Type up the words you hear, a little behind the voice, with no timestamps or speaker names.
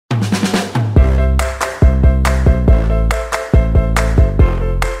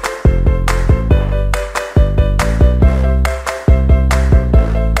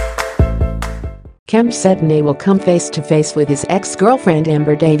Cetinay will come face-to-face with his ex-girlfriend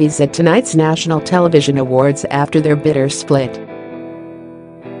Amber Davies at tonight's National Television Awards after their bitter split.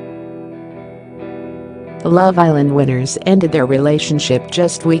 The Love Island winners ended their relationship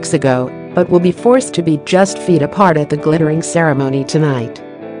just weeks ago, but will be forced to be just feet apart at the glittering ceremony tonight.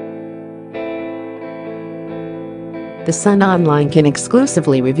 The Sun Online can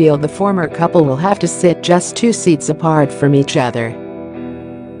exclusively reveal the former couple will have to sit just 2 seats apart from each other.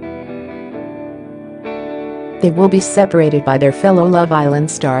 They will be separated by their fellow Love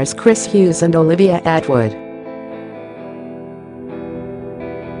Island stars Chris Hughes and Olivia Attwood.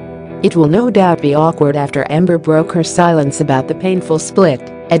 It will no doubt be awkward after Amber broke her silence about the painful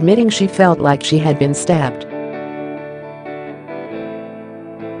split, admitting she felt like she had been stabbed.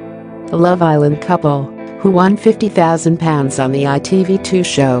 The Love Island couple, who won £50,000 on the ITV2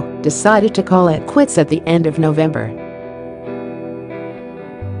 show, decided to call it quits at the end of November.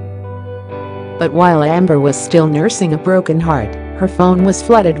 But while Amber was still nursing a broken heart, her phone was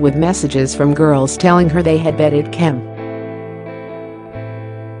flooded with messages from girls telling her they had vetted Kem.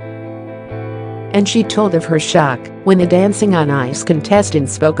 And she told of her shock when the Dancing on Ice contestant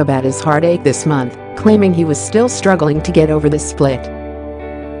spoke about his heartache this month, claiming he was still struggling to get over the split.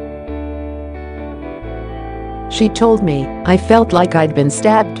 She told me, "I felt like I'd been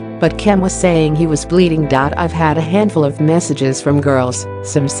stabbed, but Kem was saying he was bleeding. I've had a handful of messages from girls,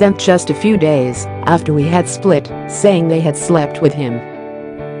 some sent just a few days after we had split, saying they had slept with him.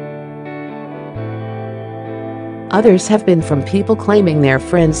 Others have been from people claiming their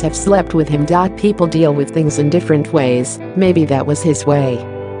friends have slept with him. People deal with things in different ways, maybe that was his way.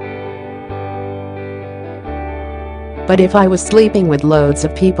 But if I was sleeping with loads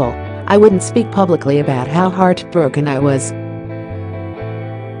of people, I wouldn't speak publicly about how heartbroken I was."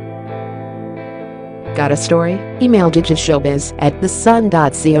 Got a story? Email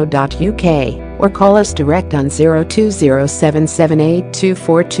digishowbiz@thesun.co.uk or call us direct on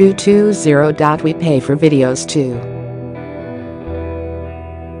 0207778242220. We pay for videos too.